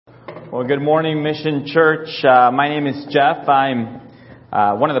Well, good morning, Mission Church. My name is Jeff. I'm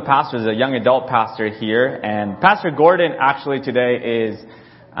one of the pastors, a young adult pastor here. And Pastor Gordon actually today is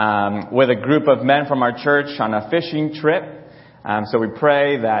with a group of men from our church on a fishing trip. So we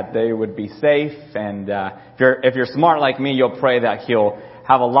pray that they would be safe. And if you're smart like me, you'll pray that he'll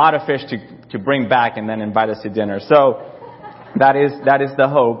have a lot of fish to bring back and then invite us to dinner. So that is the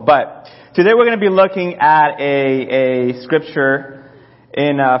hope. But today we're going to be looking at a scripture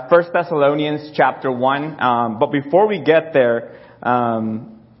in 1 Thessalonians chapter 1. But before we get there,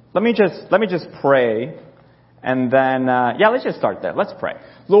 let me just pray. And then, let's just start there. Let's pray.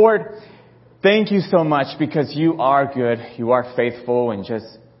 Lord, thank you so much because you are good. You are faithful, and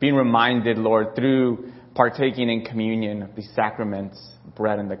just being reminded, Lord, through partaking in communion of these sacraments,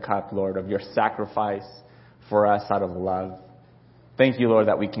 bread and the cup, Lord, of your sacrifice for us out of love. Thank you, Lord,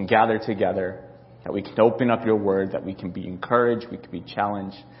 that we can gather together, that we can open up your word, that we can be encouraged, we can be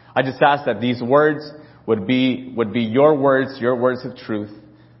challenged. I just ask that these words would be your words of truth,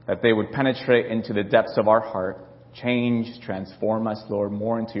 that they would penetrate into the depths of our heart, change, transform us, Lord,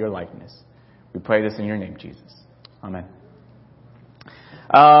 more into your likeness. We pray this in your name, Jesus. Amen.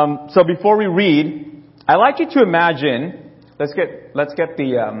 So before we read, I'd like you to imagine, let's get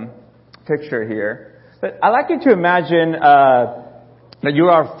the picture here. I'd like you to imagine that you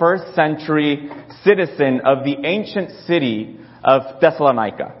are a first century citizen of the ancient city of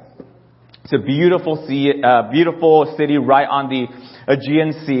Thessalonica. It's a beautiful city right on the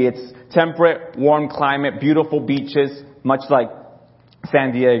Aegean Sea. It's temperate, warm climate, beautiful beaches, much like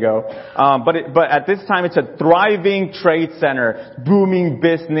San Diego. But at this time, it's a thriving trade center, booming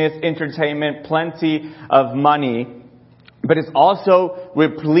business, entertainment, plenty of money. But it's also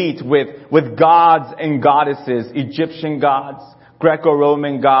replete with gods and goddesses, Egyptian gods,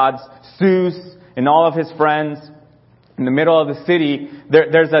 Greco-Roman gods, Zeus, and all of his friends. In the middle of the city,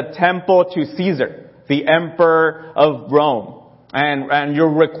 there's a temple to Caesar, the emperor of Rome. And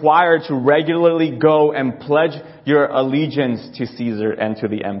you're required to regularly go and pledge your allegiance to Caesar and to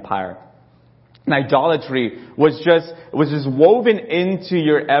the empire. And idolatry was just woven into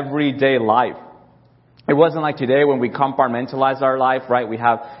your everyday life. It wasn't like today when we compartmentalize our life, right? We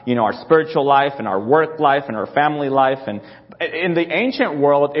have, our spiritual life and our work life and our family life. And in the ancient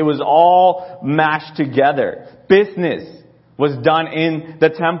world, it was all mashed together. Business was done in the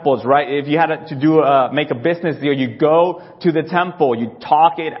temples, right? If you had to make a business deal, you go to the temple, you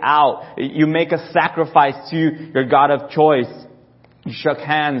talk it out, you make a sacrifice to your God of choice. You shook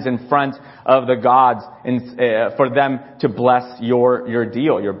hands in front of the gods for them to bless your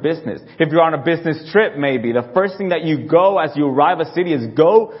deal, your business. If you're on a business trip, maybe, the first thing that you go as you arrive a city is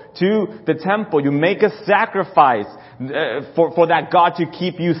go to the temple. You make a sacrifice for that God to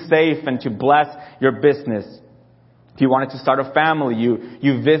keep you safe and to bless your business. If you wanted to start a family,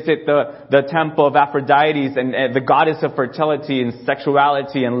 you visit the temple of Aphrodite and the goddess of fertility and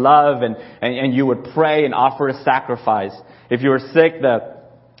sexuality and love, and you would pray and offer a sacrifice. If you were sick, the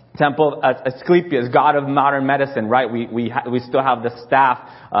temple of Asclepius, god of modern medicine, right? We still have the staff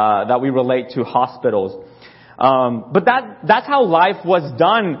that we relate to hospitals. But that's how life was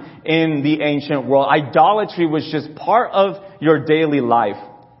done in the ancient world. Idolatry was just part of your daily life,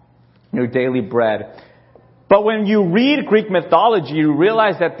 your daily bread. But when you read Greek mythology, you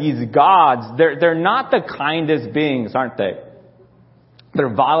realize that these gods, they're not the kindest beings, aren't they?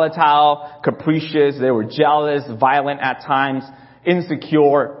 They're volatile, capricious, they were jealous, violent at times,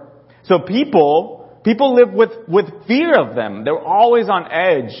 insecure. So people live with fear of them. They're always on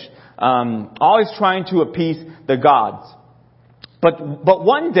edge, always trying to appease the gods. But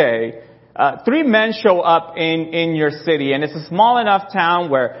one day, 3 men show up in your city, and it's a small enough town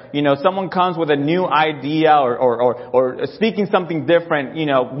where, someone comes with a new idea or speaking something different,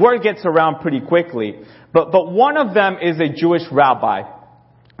 word gets around pretty quickly. But one of them is a Jewish rabbi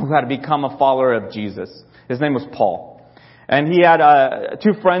who had become a follower of Jesus. His name was Paul. And he had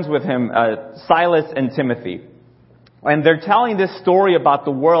 2 friends with him, Silas and Timothy. And they're telling this story about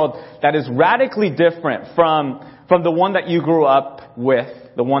the world that is radically different from the one that you grew up with,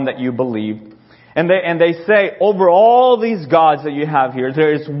 the one that you believed. And they say, over all these gods that you have here,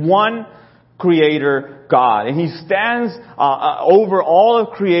 there is one creator God. And he stands over all of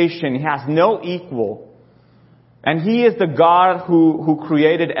creation. He has no equal. And he is the God who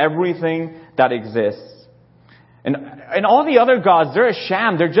created everything that exists. And all the other gods, they're a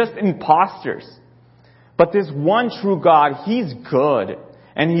sham. They're just imposters. But this one true God, he's good.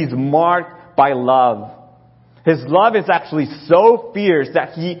 And he's marked by love. His love is actually so fierce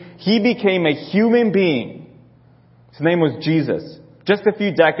that he became a human being. His name was Jesus. Just a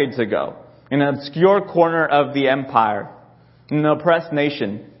few decades ago. In an obscure corner of the empire. In an oppressed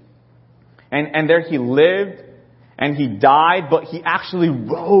nation. And there he lived and he died, but he actually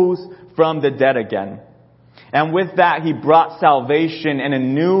rose from the dead again. And with that, he brought salvation and a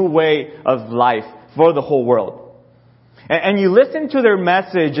new way of life for the whole world. And you listen to their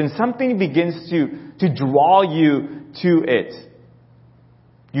message and something begins to draw you to it.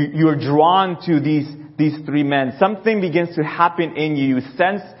 You are drawn to these three men. Something begins to happen in you. You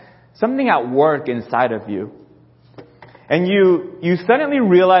sense something at work inside of you. And you suddenly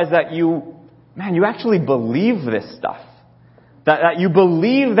realize that you actually believe this stuff. That you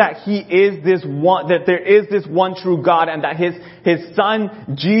believe that He is this one, that there is this one true God, and that His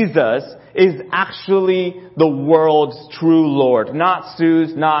Son, Jesus, is actually the world's true Lord. Not Zeus,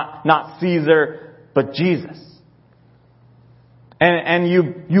 not Caesar, but Jesus. And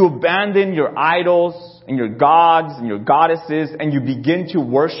you abandon your idols and your gods and your goddesses, and you begin to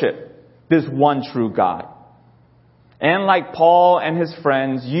worship this one true God. And like Paul and his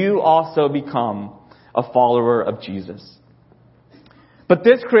friends, you also become a follower of Jesus. But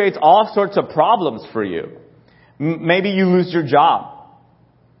this creates all sorts of problems for you. Maybe you lose your job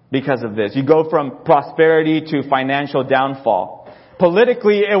because of this. You go from prosperity to financial downfall.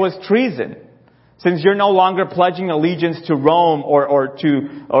 Politically, it was treason, since you're no longer pledging allegiance to Rome or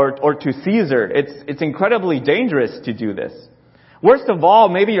to Caesar. It's incredibly dangerous to do this. Worst of all,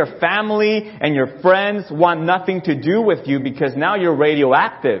 maybe your family and your friends want nothing to do with you because now you're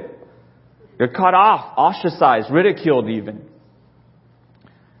radioactive. You're cut off, ostracized, ridiculed even.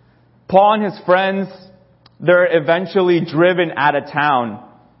 Paul and his friends, they're eventually driven out of town.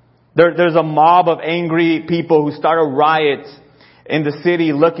 There's a mob of angry people who start a riot in the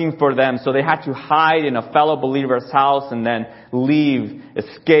city looking for them. So they had to hide in a fellow believer's house and then leave,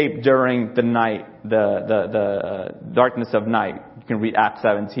 escape during the night, the darkness of night. You can read Acts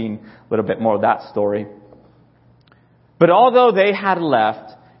 17, a little bit more of that story. But although they had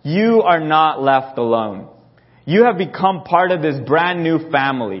left, you are not left alone. You have become part of this brand new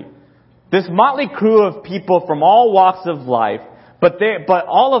family. This motley crew of people from all walks of life, but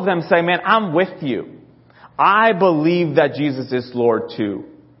all of them say, man, I'm with you. I believe that Jesus is Lord too.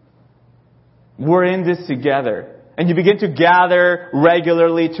 We're in this together. And you begin to gather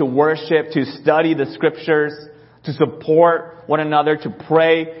regularly to worship, to study the scriptures, to support one another, to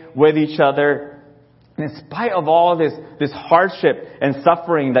pray with each other. And in spite of all this hardship and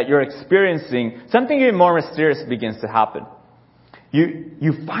suffering that you're experiencing, something even more mysterious begins to happen.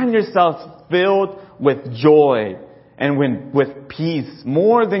 You find yourself filled with joy and with peace,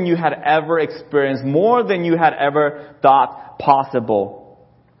 more than you had ever experienced, more than you had ever thought possible.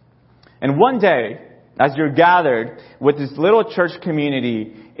 And one day, as you're gathered with this little church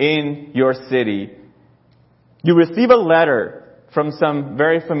community in your city, you receive a letter from some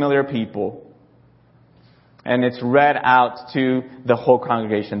very familiar people. And it's read out to the whole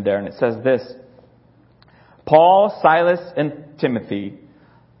congregation there. And it says this: Paul, Silas, and Timothy,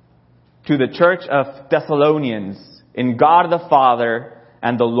 to the church of Thessalonians, in God the Father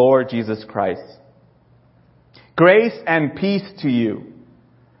and the Lord Jesus Christ. Grace and peace to you.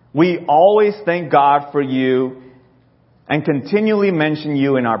 We always thank God for you and continually mention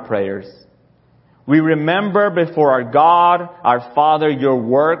you in our prayers. We remember before our God, our Father, your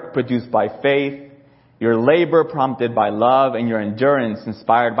work produced by faith, your labor prompted by love, and your endurance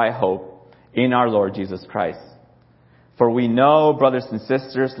inspired by hope in our Lord Jesus Christ. For we know, brothers and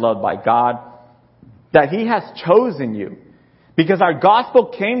sisters loved by God, that He has chosen you, because our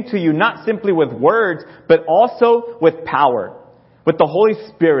gospel came to you not simply with words, but also with power, with the Holy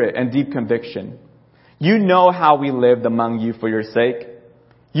Spirit and deep conviction. You know how we lived among you for your sake.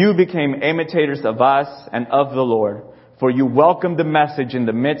 You became imitators of us and of the Lord, for you welcomed the message in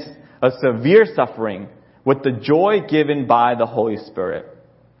the midst of severe suffering with the joy given by the Holy Spirit.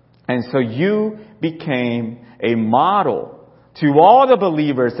 And so you became a model to all the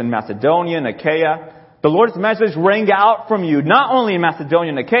believers in Macedonia and Achaia. The Lord's message rang out from you, not only in Macedonia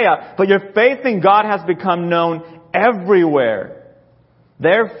and Achaia, but your faith in God has become known everywhere.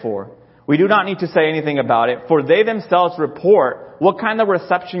 Therefore, we do not need to say anything about it, for they themselves report what kind of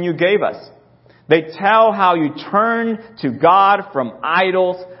reception you gave us. They tell how you turned to God from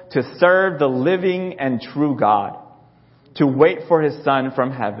idols to serve the living and true God, to wait for His Son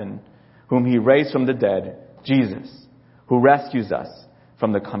from heaven, whom He raised from the dead, Jesus, who rescues us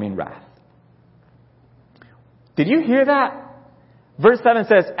from the coming wrath. Did you hear that? Verse 7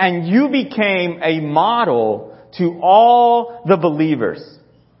 says, and you became a model to all the believers.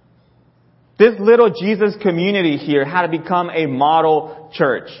 This little Jesus community here had to become a model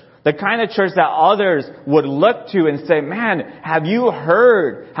church. The kind of church that others would look to and say, man, have you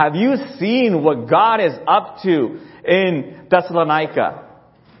heard? Have you seen what God is up to in Thessalonica?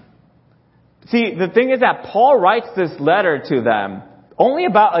 See, the thing is that Paul writes this letter to them only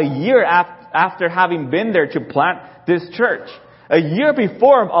about a year after having been there to plant this church. A year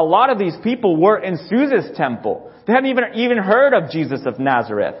before, a lot of these people were in Susa's temple. They hadn't even heard of Jesus of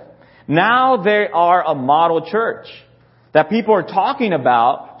Nazareth. Now they are a model church that people are talking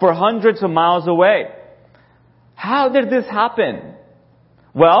about for hundreds of miles away. How did this happen?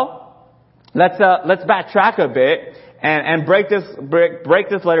 Well, let's backtrack a bit and break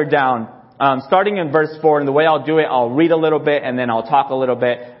this letter down. Starting in verse 4, and the way I'll do it, I'll read a little bit and then I'll talk a little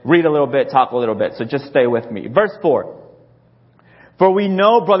bit, read a little bit, talk a little bit. So just stay with me. Verse 4. For we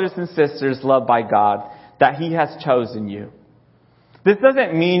know, brothers and sisters loved by God, that He has chosen you. This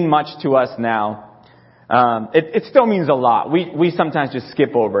doesn't mean much to us now. It still means a lot. We sometimes just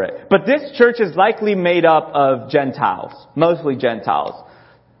skip over it. But this church is likely made up of Gentiles, mostly Gentiles.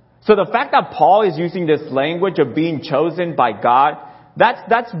 So the fact that Paul is using this language of being chosen by God,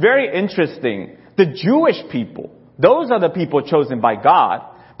 that's very interesting. The Jewish people, those are the people chosen by God.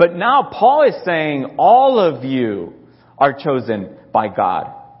 But now Paul is saying all of you are chosen by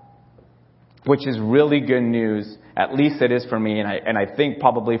God, which is really good news. At least it is for me, and I think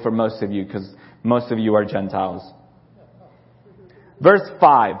probably for most of you, because most of you are Gentiles. Verse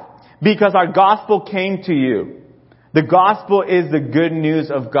 5. Because our gospel came to you. The gospel is the good news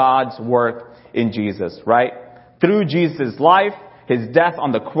of God's work in Jesus, right? Through Jesus' life, His death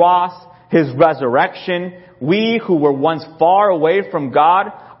on the cross, His resurrection, we who were once far away from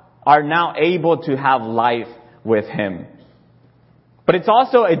God are now able to have life with Him. But it's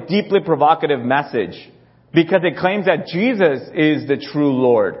also a deeply provocative message because it claims that Jesus is the true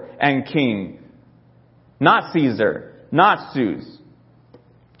Lord and King. Not Caesar, not Zeus.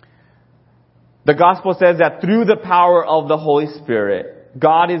 The gospel says that through the power of the Holy Spirit,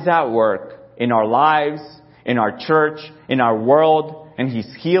 God is at work in our lives, in our church, in our world, and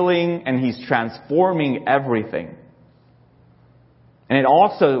He's healing and He's transforming everything. And it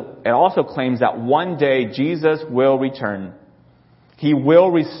also claims that one day Jesus will return. He will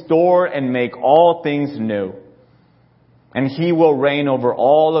restore and make all things new. And He will reign over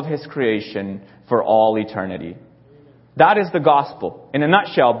all of His creation for all eternity. That is the gospel in a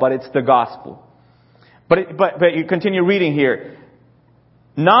nutshell, but it's the gospel. But you continue reading here.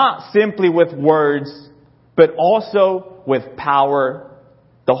 Not simply with words, but also with power,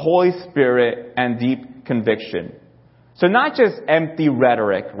 the Holy Spirit, and deep conviction. So not just empty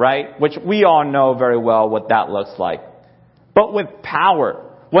rhetoric, right? Which we all know very well what that looks like. But with power.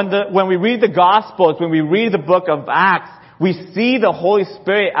 When we read the Gospels, when we read the book of Acts, we see the Holy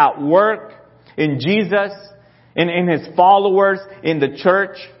Spirit at work in Jesus, in His followers, in the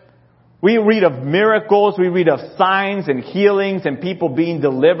church. We read of miracles, we read of signs and healings and people being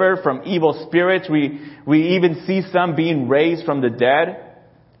delivered from evil spirits. We even see some being raised from the dead.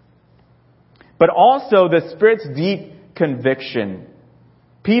 But also the Spirit's deep conviction.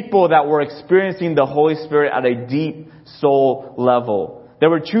 People that were experiencing the Holy Spirit at a deep soul level. They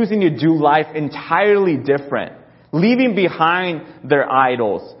were choosing to do life entirely different. Leaving behind their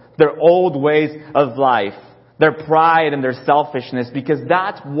idols, their old ways of life, their pride and their selfishness, because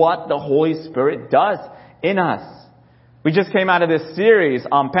that's what the Holy Spirit does in us. We just came out of this series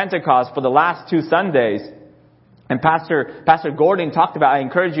on Pentecost for the last 2 Sundays. And Pastor Gordon talked about, I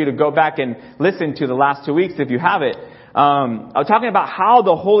encourage you to go back and listen to the last 2 weeks if you have it. I was talking about how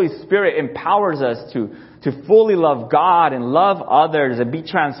the Holy Spirit empowers us to fully love God and love others and be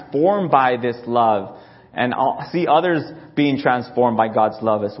transformed by this love and see others being transformed by God's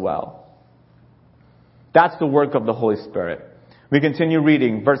love as well. That's the work of the Holy Spirit. We continue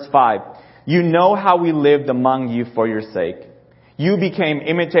reading verse 5. You know how we lived among you for your sake. You became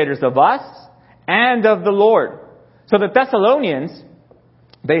imitators of us and of the Lord. So the Thessalonians,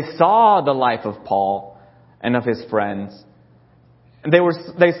 they saw the life of Paul and of his friends.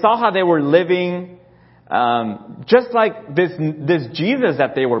 They saw how they were living just like this Jesus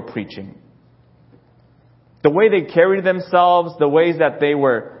that they were preaching. The way they carried themselves, the ways that they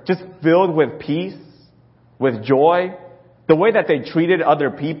were just filled with peace, with joy, the way that they treated other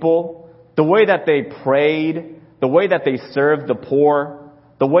people, the way that they prayed, the way that they served the poor,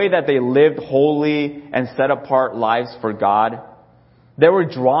 the way that they lived holy and set apart lives for God. They were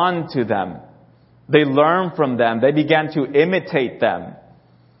drawn to them. They learned from them. They began to imitate them.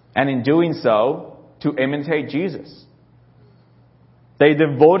 And in doing so, to imitate Jesus. They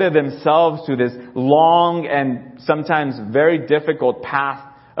devoted themselves to this long and sometimes very difficult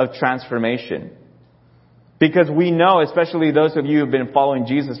path of transformation. Because we know, especially those of you who have been following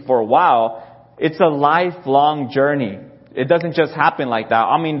Jesus for a while, it's a lifelong journey. It doesn't just happen like that.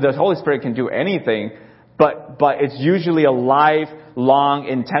 I mean, the Holy Spirit can do anything, but it's usually a lifelong,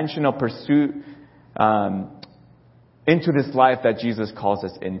 intentional pursuit into this life that Jesus calls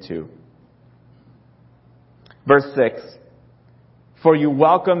us into. Verse 6, for you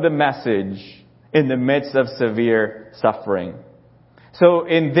welcome the message in the midst of severe suffering. So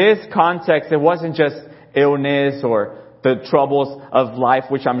in this context, it wasn't just illness or the troubles of life,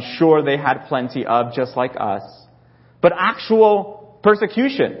 which I'm sure they had plenty of, just like us, but actual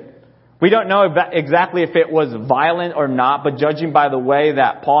persecution. We don't know exactly if it was violent or not, but judging by the way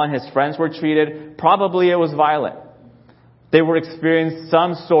that Paul and his friends were treated, probably it was violent. They were experiencing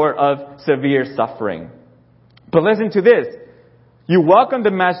some sort of severe suffering. But listen to this. You welcome the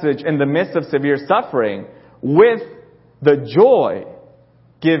message in the midst of severe suffering with the joy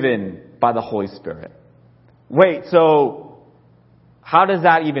given by the Holy Spirit. Wait, so how does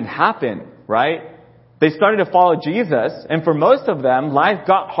that even happen, right? They started to follow Jesus, and for most of them, life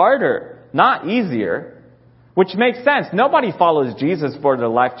got harder, not easier, which makes sense. Nobody follows Jesus for their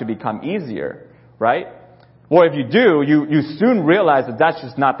life to become easier, right? Or if you do, you soon realize that that's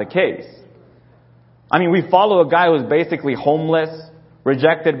just not the case. I mean, we follow a guy who was basically homeless,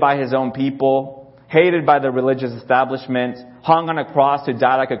 rejected by his own people, hated by the religious establishment, hung on a cross to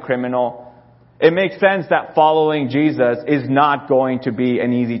die like a criminal. It makes sense that following Jesus is not going to be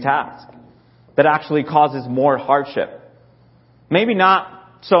an easy task. That actually causes more hardship. Maybe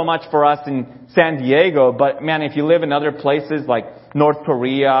not so much for us in San Diego, but man, if you live in other places like North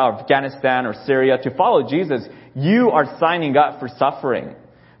Korea or Afghanistan or Syria, to follow Jesus, you are signing up for suffering,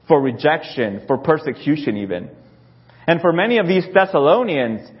 for rejection, for persecution even. And for many of these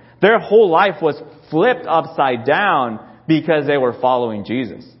Thessalonians, their whole life was flipped upside down because they were following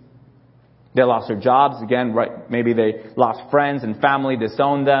Jesus. They lost their jobs again, right? Maybe they lost friends and family,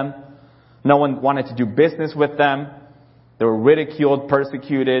 disowned them. No one wanted to do business with them. They were ridiculed,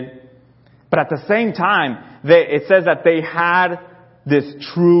 persecuted. But at the same time, it says that they had this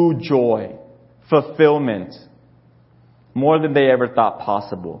true joy, fulfillment, more than they ever thought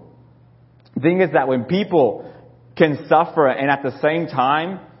possible. The thing is that when people can suffer and at the same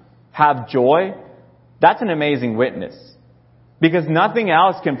time have joy, that's an amazing witness. Because nothing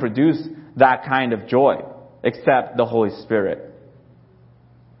else can produce that kind of joy except the Holy Spirit.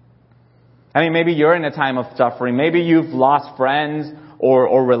 I mean, maybe you're in a time of suffering. Maybe you've lost friends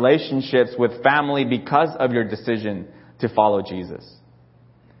or relationships with family because of your decision to follow Jesus.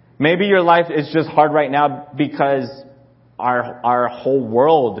 Maybe your life is just hard right now because our whole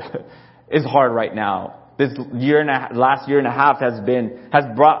world is hard right now. This last year and a half has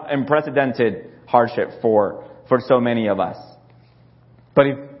brought unprecedented hardship for so many of us. But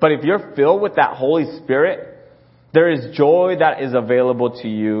if you're filled with that Holy Spirit, there is joy that is available to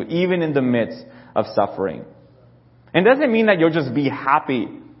you even in the midst of suffering. And it doesn't mean that you'll just be happy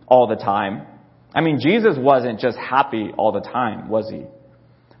all the time. I mean, Jesus wasn't just happy all the time, was he?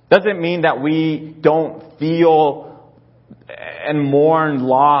 Doesn't mean that we don't feel and mourn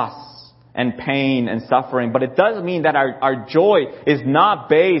loss and pain and suffering. But it does mean that our joy is not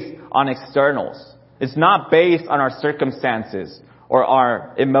based on externals. It's not based on our circumstances or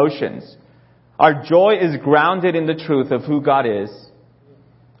our emotions. Our joy is grounded in the truth of who God is,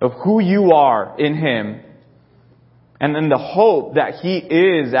 of who you are in Him, and in the hope that He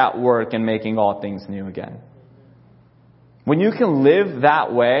is at work in making all things new again. When you can live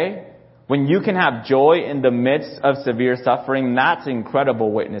that way, when you can have joy in the midst of severe suffering, that's an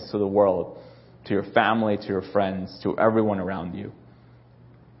incredible witness to the world, to your family, to your friends, to everyone around you.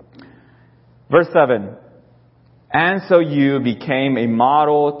 Verse 7. And so you became a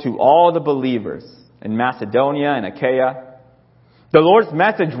model to all the believers in Macedonia and Achaia. The Lord's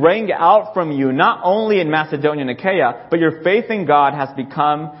message rang out from you, not only in Macedonia and Achaia, but your faith in God has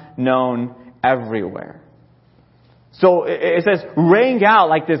become known everywhere. So it says rang out,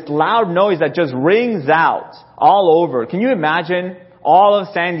 like this loud noise that just rings out all over. Can you imagine all of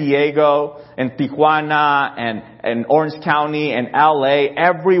San Diego and Tijuana and Orange County and LA,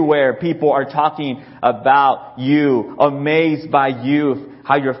 everywhere people are talking about you, amazed by you,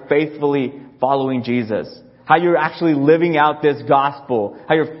 how you're faithfully following Jesus, how you're actually living out this gospel,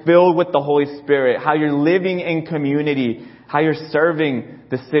 how you're filled with the Holy Spirit, how you're living in community, how you're serving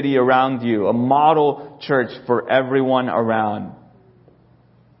the city around you, a model church for everyone around.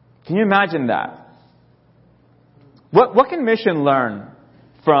 Can you imagine that? What can Mission learn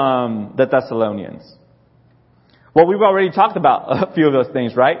from the Thessalonians? Well, we've already talked about a few of those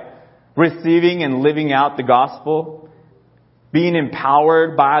things, right? Receiving and living out the gospel, being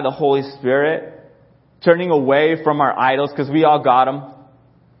empowered by the Holy Spirit, turning away from our idols because we all got them,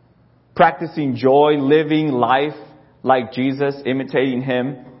 practicing joy, living life like Jesus, imitating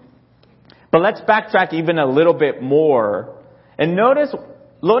Him. But let's backtrack even a little bit more. And notice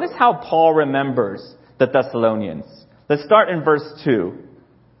how Paul remembers the Thessalonians. Let's start in verse 2.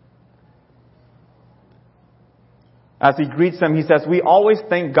 As he greets them, he says, "We always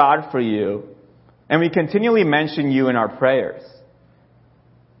thank God for you, and we continually mention you in our prayers.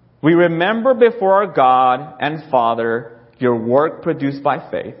 We remember before our God and Father your work produced by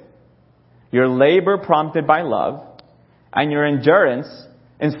faith, your labor prompted by love, and your endurance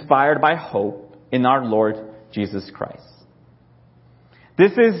inspired by hope in our Lord Jesus Christ."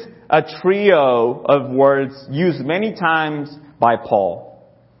 This is a trio of words used many times by Paul.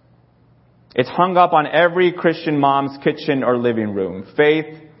 It's hung up on every Christian mom's kitchen or living room.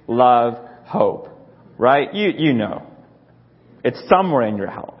 Faith, love, hope. Right? You know. It's somewhere in your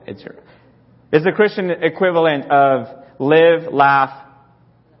house. It's the Christian equivalent of live, laugh,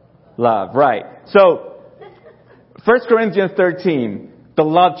 love. Right. So, 1 Corinthians 13, the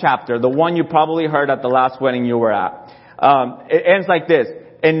love chapter, the one you probably heard at the last wedding you were at. It ends like this.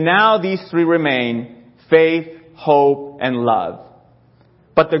 "And now these three remain, faith, hope, and love.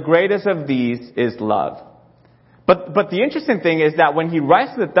 But the greatest of these is love." But the interesting thing is that when he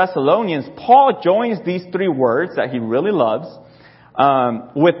writes to the Thessalonians, Paul joins these three words that he really loves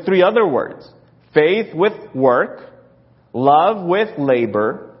with three other words. Faith with work, love with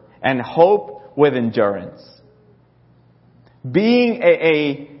labor, and hope with endurance. Being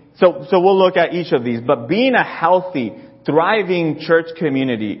so we'll look at each of these, but being a healthy, thriving church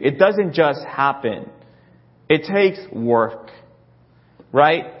community, it doesn't just happen. It takes work.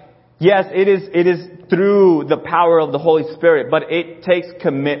 Right? Yes, it is through the power of the Holy Spirit, but it takes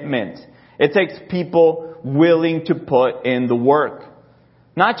commitment. It takes people willing to put in the work.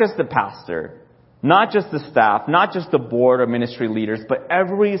 Not just the pastor, not just the staff, not just the board or ministry leaders, but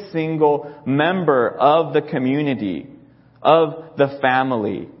every single member of the community, of the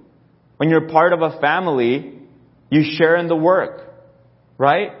family. When you're part of a family, you share in the work,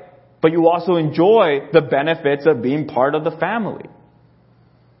 right? But you also enjoy the benefits of being part of the family.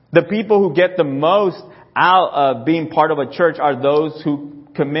 The people who get the most out of being part of a church are those who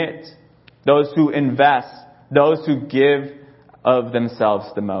commit, those who invest, those who give of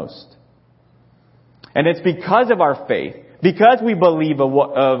themselves the most. And it's because of our faith, because we believe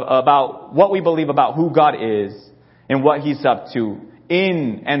about what we believe about who God is and what He's up to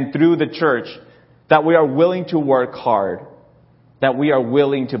in and through the church, that we are willing to work hard, that we are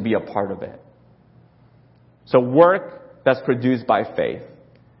willing to be a part of it. So work that's produced by faith.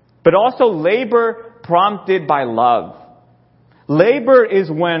 But also labor prompted by love. Labor is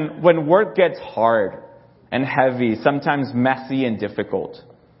when work gets hard and heavy, sometimes messy and difficult.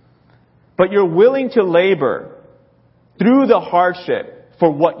 But you're willing to labor through the hardship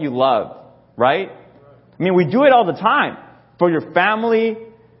for what you love, right? I mean, we do it all the time. For your family,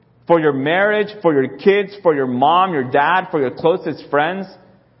 for your marriage, for your kids, for your mom, your dad, for your closest friends.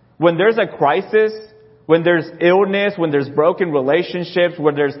 When there's a crisis, when there's illness, when there's broken relationships,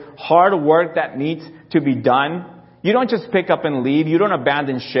 when there's hard work that needs to be done, you don't just pick up and leave. You don't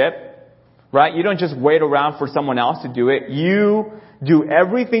abandon ship, right? You don't just wait around for someone else to do it. You do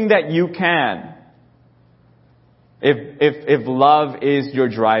everything that you can if love is your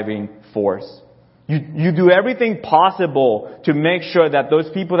driving force. You do everything possible to make sure that those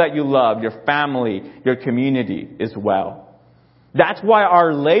people that you love, your family, your community, is well. That's why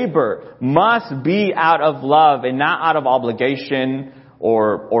our labor must be out of love and not out of obligation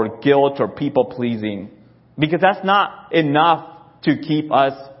or guilt or people pleasing. Because that's not enough to keep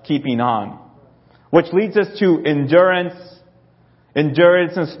us keeping on. Which leads us to endurance.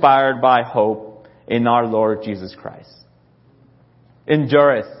 Endurance inspired by hope in our Lord Jesus Christ.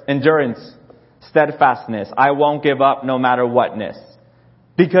 Endurance. Steadfastness. I won't give up no matter whatness.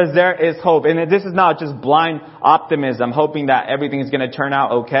 Because there is hope. And this is not just blind optimism, hoping that everything is going to turn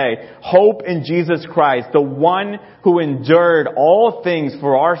out okay. Hope in Jesus Christ, the one who endured all things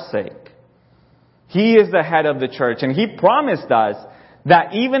for our sake. He is the head of the church. And He promised us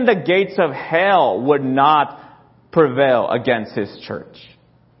that even the gates of hell would not prevail against His church.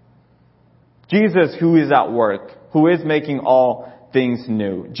 Jesus, who is at work, who is making all things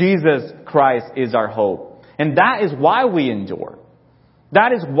new. Jesus Christ is our hope. And that is why we endure.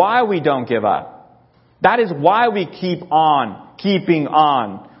 That is why we don't give up. That is why we keep on, keeping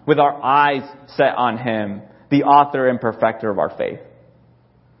on with our eyes set on Him, the author and perfecter of our faith.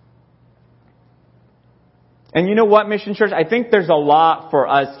 And you know what, Mission Church? I think there's a lot for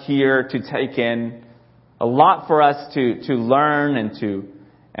us here to take in, a lot for us to learn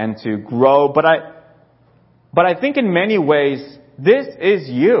and to grow. But I think in many ways, this is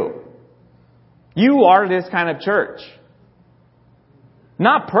you. You are this kind of church.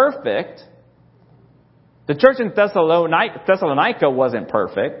 Not perfect, The church in Thessalonica wasn't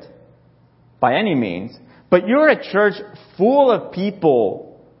perfect by any means, but you're a church full of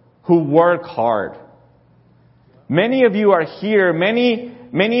people who work hard. Many of you are here.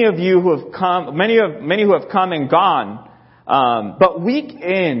 Many of you who have come. Many who have come and gone. But week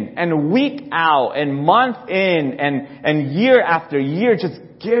in and week out and month in and year after year, just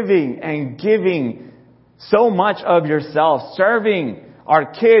giving and giving so much of yourself, serving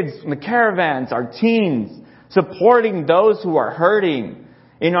our kids in the caravans, our teens, supporting those who are hurting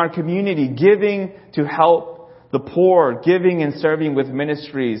in our community, giving to help the poor, giving and serving with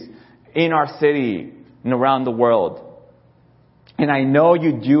ministries in our city and around the world. And I know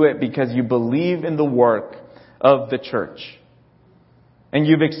you do it because you believe in the work of the church. And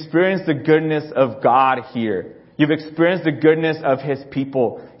you've experienced the goodness of God here. You've experienced the goodness of His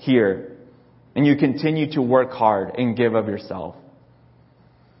people here. And you continue to work hard and give of yourself.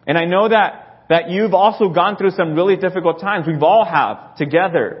 And I know that you've also gone through some really difficult times. We've all have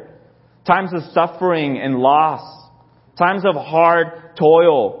together. Times of suffering and loss. Times of hard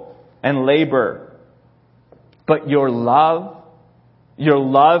toil and labor. But your love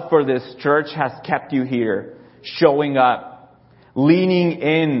for this church has kept you here, showing up, leaning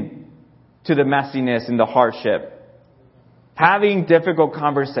in to the messiness and the hardship, having difficult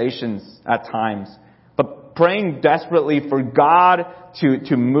conversations at times, but praying desperately for God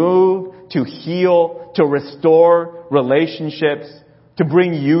to move, to heal, to restore relationships, to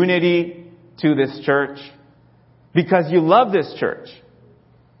bring unity to this church, because you love this church.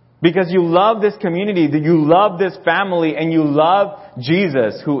 Because you love this community, that you love this family, and you love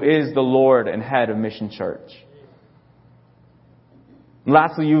Jesus, who is the Lord and head of Mission Church. And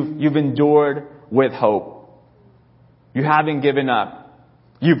lastly, you've endured with hope. You haven't given up.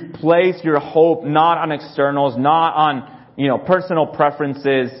 You've placed your hope not on externals, not on, personal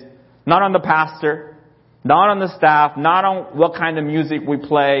preferences, not on the pastor, not on the staff, not on what kind of music we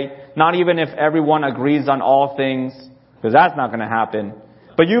play, not even if everyone agrees on all things, because that's not going to happen.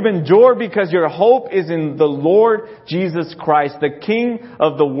 But you've endured because your hope is in the Lord Jesus Christ, the King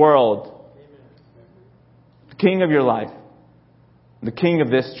of the world, the King of your life, the King of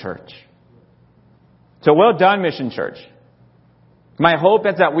this church. So well done, Mission Church. My hope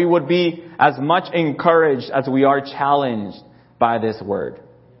is that we would be as much encouraged as we are challenged by this word.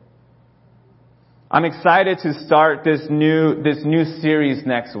 I'm excited to start this new series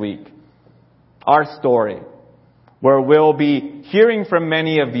next week, Our Story, where we'll be hearing from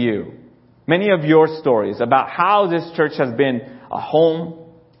many of your stories about how this church has been a home,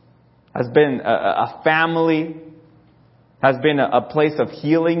 has been a family, has been a place of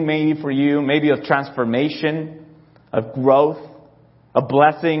healing maybe for you, maybe of transformation, of growth, a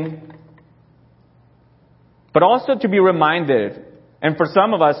blessing. But also to be reminded, and for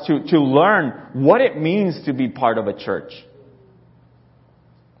some of us to learn what it means to be part of a church.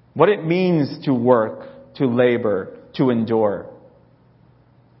 What it means to work, to labor, to endure.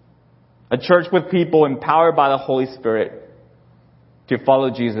 A church with people empowered by the Holy Spirit to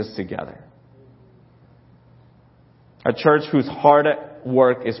follow Jesus together. A church whose hard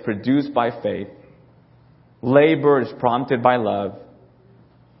work is produced by faith, labor is prompted by love,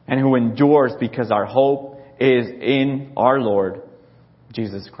 and who endures because our hope is in our Lord,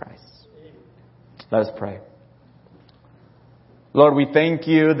 Jesus Christ. Let us pray. Lord, we thank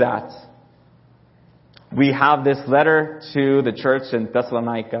you that we have this letter to the church in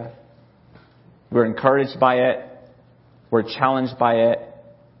Thessalonica. We're encouraged by it. We're challenged by it.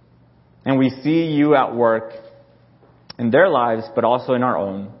 And we see you at work in their lives, but also in our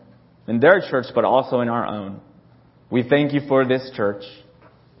own. In their church, but also in our own. We thank you for this church.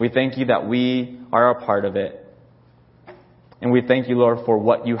 We thank you that we are a part of it. And we thank you, Lord, for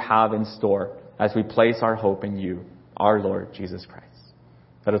what you have in store as we place our hope in you, our Lord Jesus Christ.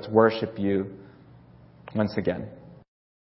 Let us worship you once again.